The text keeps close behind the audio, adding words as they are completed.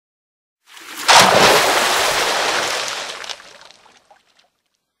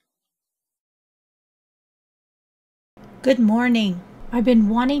Good morning. I've been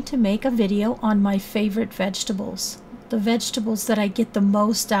wanting to make a video on my favorite vegetables. The vegetables that I get the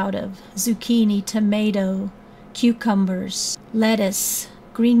most out of: zucchini, tomato, cucumbers, lettuce,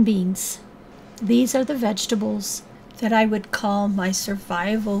 green beans. These are the vegetables that I would call my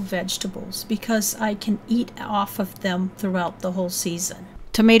survival vegetables because I can eat off of them throughout the whole season.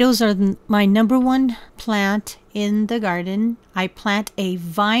 Tomatoes are my number one plant in the garden. I plant a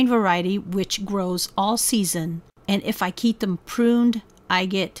vine variety which grows all season. And if I keep them pruned, I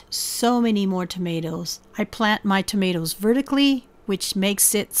get so many more tomatoes. I plant my tomatoes vertically, which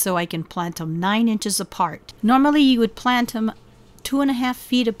makes it so I can plant them 9 inches apart. Normally you would plant them 2.5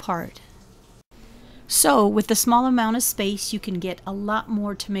 feet apart. So with a small amount of space, you can get a lot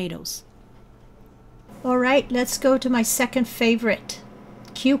more tomatoes. All right, let's go to my second favorite,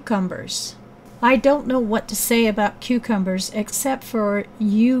 cucumbers. I don't know what to say about cucumbers except for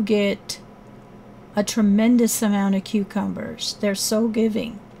you get a tremendous amount of cucumbers. They're so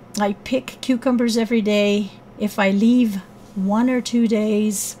giving. I pick cucumbers every day. If I leave 1 or 2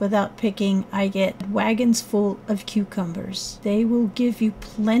 days without picking, I get wagons full of cucumbers. They will give you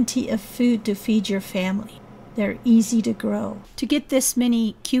plenty of food to feed your family. They're easy to grow. To get this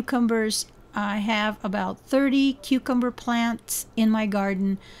many cucumbers, I have about 30 cucumber plants in my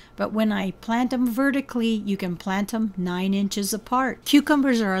garden, but when I plant them vertically, you can plant them 9 inches apart.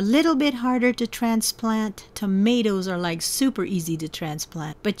 Cucumbers are a little bit harder to transplant. Tomatoes are like super easy to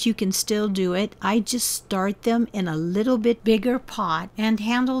transplant, but you can still do it. I just start them in a little bit bigger pot and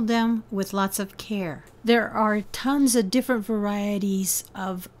handle them with lots of care. There are tons of different varieties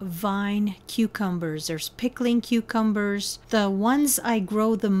of vine cucumbers. There's pickling cucumbers. The ones I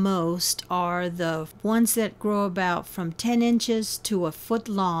grow the most are the ones that grow about from 10 inches to a foot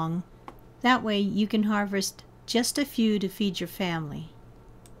long. That way you can harvest just a few to feed your family.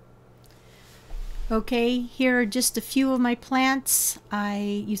 Okay, here are just a few of my plants.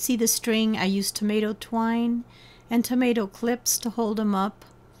 You see the string. I use tomato twine and tomato clips to hold them up.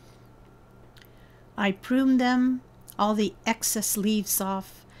 I prune them, all the excess leaves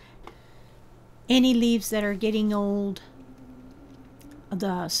off. Any leaves that are getting old,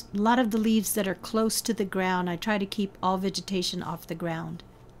 a lot of the leaves that are close to the ground, I try to keep all vegetation off the ground.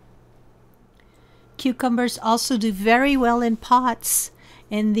 Cucumbers also do very well in pots,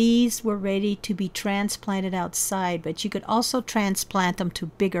 and these were ready to be transplanted outside, but you could also transplant them to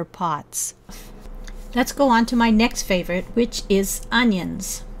bigger pots. Let's go on to my next favorite, which is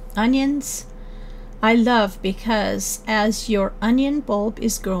onions. Onions I love because as your onion bulb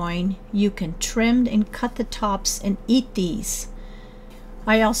is growing, you can trim and cut the tops and eat these.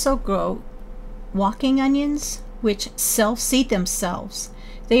 I also grow walking onions, which self-seed themselves.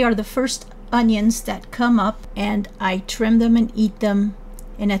 They are the first onions that come up, and I trim them and eat them.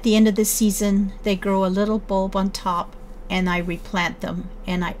 And at the end of the season, they grow a little bulb on top, and I replant them,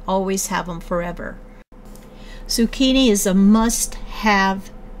 and I always have them forever. Zucchini is a must-have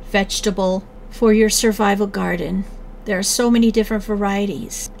vegetable for your survival garden. There are so many different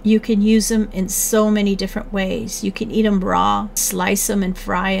varieties. You can use them in so many different ways. You can eat them raw, slice them and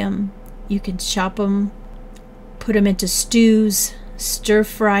fry them. You can chop them, put them into stews, stir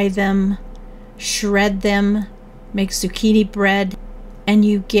fry them, shred them, make zucchini bread, and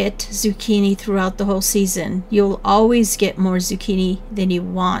you get zucchini throughout the whole season. You'll always get more zucchini than you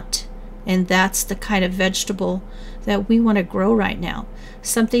want, and that's the kind of vegetable that we want to grow right now.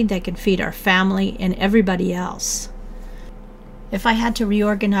 Something that can feed our family and everybody else. If I had to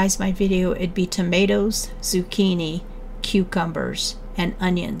reorganize my video, it'd be tomatoes, zucchini, cucumbers, and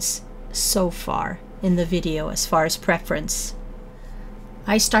onions so far in the video as far as preference.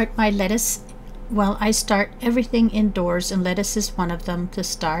 I start my lettuce. Well, I start everything indoors, and lettuce is one of them to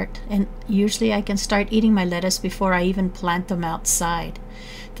start. And usually I can start eating my lettuce before I even plant them outside.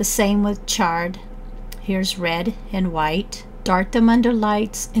 The same with chard. Here's red and white. Dart them under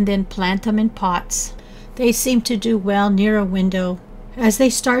lights and then plant them in pots. They seem to do well near a window. As they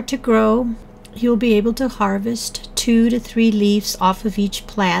start to grow, you'll be able to harvest 2 to 3 leaves off of each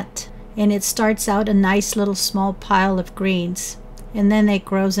plant, and it starts out a nice little small pile of greens, and then it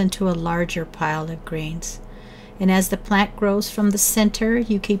grows into a larger pile of greens. And as the plant grows from the center,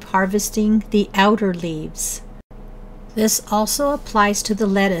 you keep harvesting the outer leaves. This also applies to the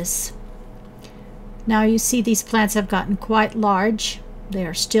lettuce. Now you see these plants have gotten quite large. They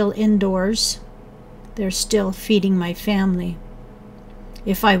are still indoors. They're still feeding my family.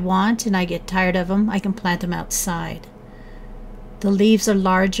 If I want and I get tired of them, I can plant them outside. The leaves are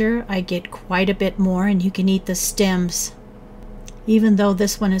larger. I get quite a bit more, and you can eat the stems. Even though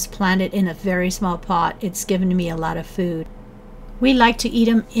this one is planted in a very small pot, it's given me a lot of food. We like to eat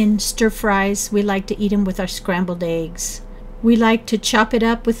them in stir fries. We like to eat them with our scrambled eggs. We like to chop it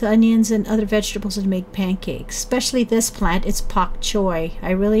up with onions and other vegetables and make pancakes. Especially this plant, it's pak choi.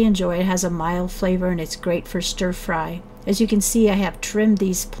 I really enjoy it. It has a mild flavor and it's great for stir fry. As you can see, I have trimmed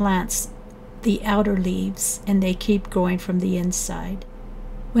these plants, the outer leaves, and they keep growing from the inside.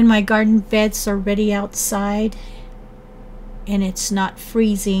 When my garden beds are ready outside and it's not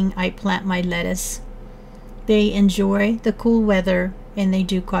freezing, I plant my lettuce. They enjoy the cool weather and they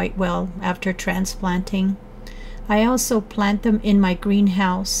do quite well after transplanting. I also plant them in my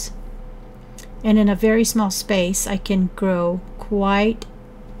greenhouse, and in a very small space I can grow quite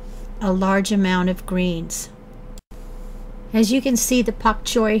a large amount of greens. As you can see, the pak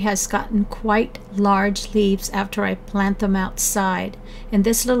choi has gotten quite large leaves after I plant them outside, and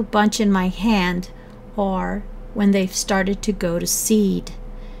this little bunch in my hand are when they've started to go to seed.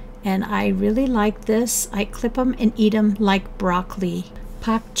 And I really like this. I clip them and eat them like broccoli.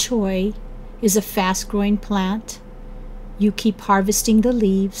 Pak choi is a fast-growing plant. You keep harvesting the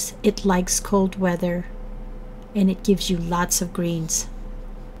leaves. It likes cold weather, and it gives you lots of greens.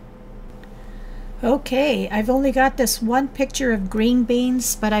 Okay, I've only got this one picture of green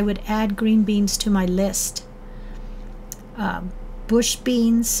beans, but I would add green beans to my list. Bush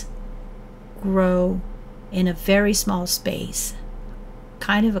beans grow in a very small space,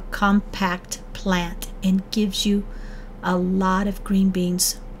 kind of a compact plant, and gives you a lot of green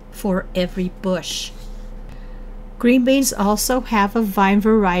beans for every bush. Green beans also have a vine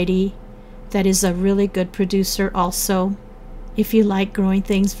variety that is a really good producer also. If you like growing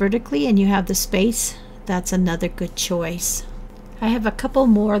things vertically and you have the space, that's another good choice. I have a couple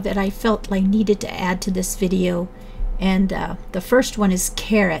more that I felt I needed to add to this video, and the first one is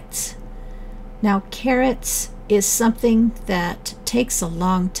carrots. Now, carrots is something that takes a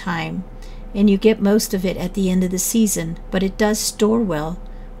long time, and you get most of it at the end of the season, but it does store well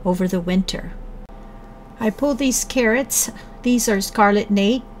over the winter. I pulled these carrots. These are Scarlet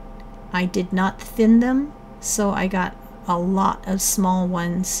Nate. I did not thin them, so I got a lot of small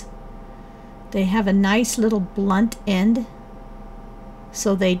ones. They have a nice little blunt end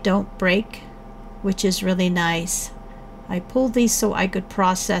so they don't break, which is really nice. I pulled these so I could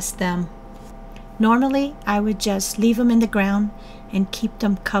process them. Normally I would just leave them in the ground and keep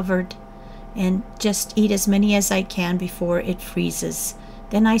them covered and just eat as many as I can before it freezes.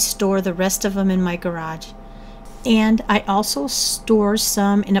 Then I store the rest of them in my garage. And I also store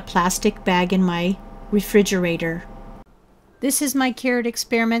some in a plastic bag in my refrigerator. This is my carrot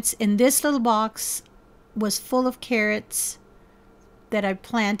experiments. In this little box was full of carrots that I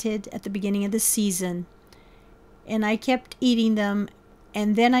planted at the beginning of the season. And I kept eating them,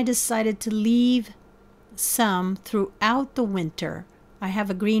 and then I decided to leave some throughout the winter. I have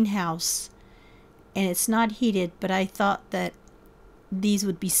a greenhouse and it's not heated, but I thought that these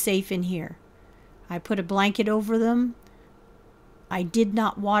would be safe in here. I put a blanket over them. I did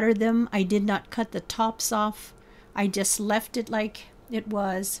not water them. I did not cut the tops off. I just left it like it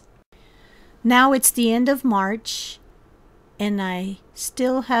was. Now it's the end of March, and I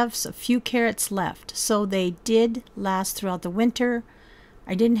still have a few carrots left. So they did last throughout the winter.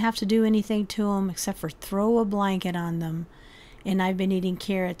 I didn't have to do anything to them except for throw a blanket on them. And I've been eating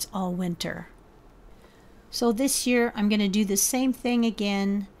carrots all winter. So this year I'm going to do the same thing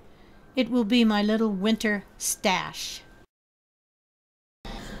again. It will be my little winter stash.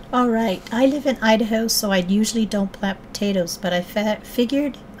 Alright, I live in Idaho, so I usually don't plant potatoes, but I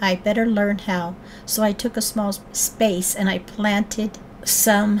figured I better learn how. So I took a small space and I planted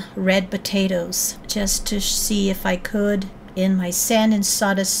some red potatoes just to see if I could. In my sand and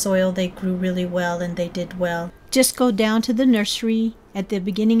sawdust soil, they grew really well and they did well. Just go down to the nursery at the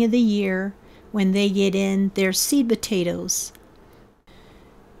beginning of the year when they get in their seed potatoes.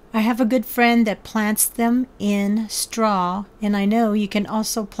 I have a good friend that plants them in straw, and I know you can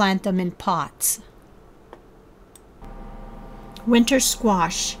also plant them in pots. Winter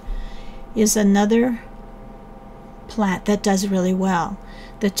squash is another plant that does really well.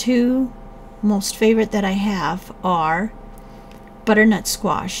 The two most favorite that I have are butternut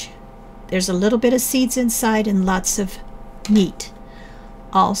squash. There's a little bit of seeds inside and lots of meat.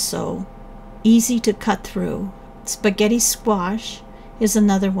 Also, easy to cut through. Spaghetti squash is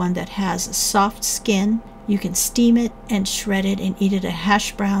another one that has a soft skin. You can steam it and shred it and eat it as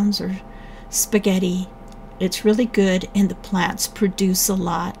hash browns or spaghetti. It's really good, and the plants produce a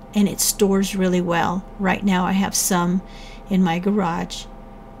lot and it stores really well. Right now I have some in my garage,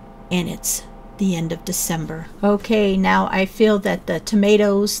 and the end of December. Okay, now I feel that the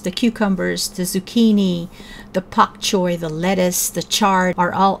tomatoes, the cucumbers, the zucchini, the pak choy, the lettuce, the chard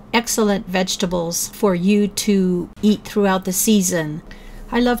are all excellent vegetables for you to eat throughout the season.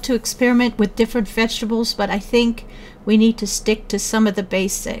 I love to experiment with different vegetables, but I think we need to stick to some of the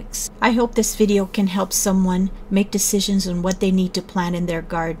basics. I hope this video can help someone make decisions on what they need to plant in their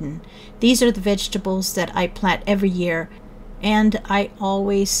garden. These are the vegetables that I plant every year, and I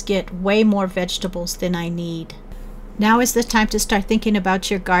always get way more vegetables than I need. Now is the time to start thinking about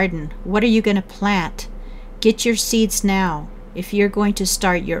your garden. What are you going to plant? Get your seeds now. If you're going to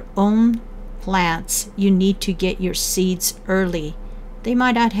start your own plants, you need to get your seeds early. They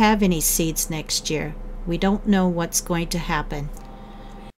might not have any seeds next year. We don't know what's going to happen.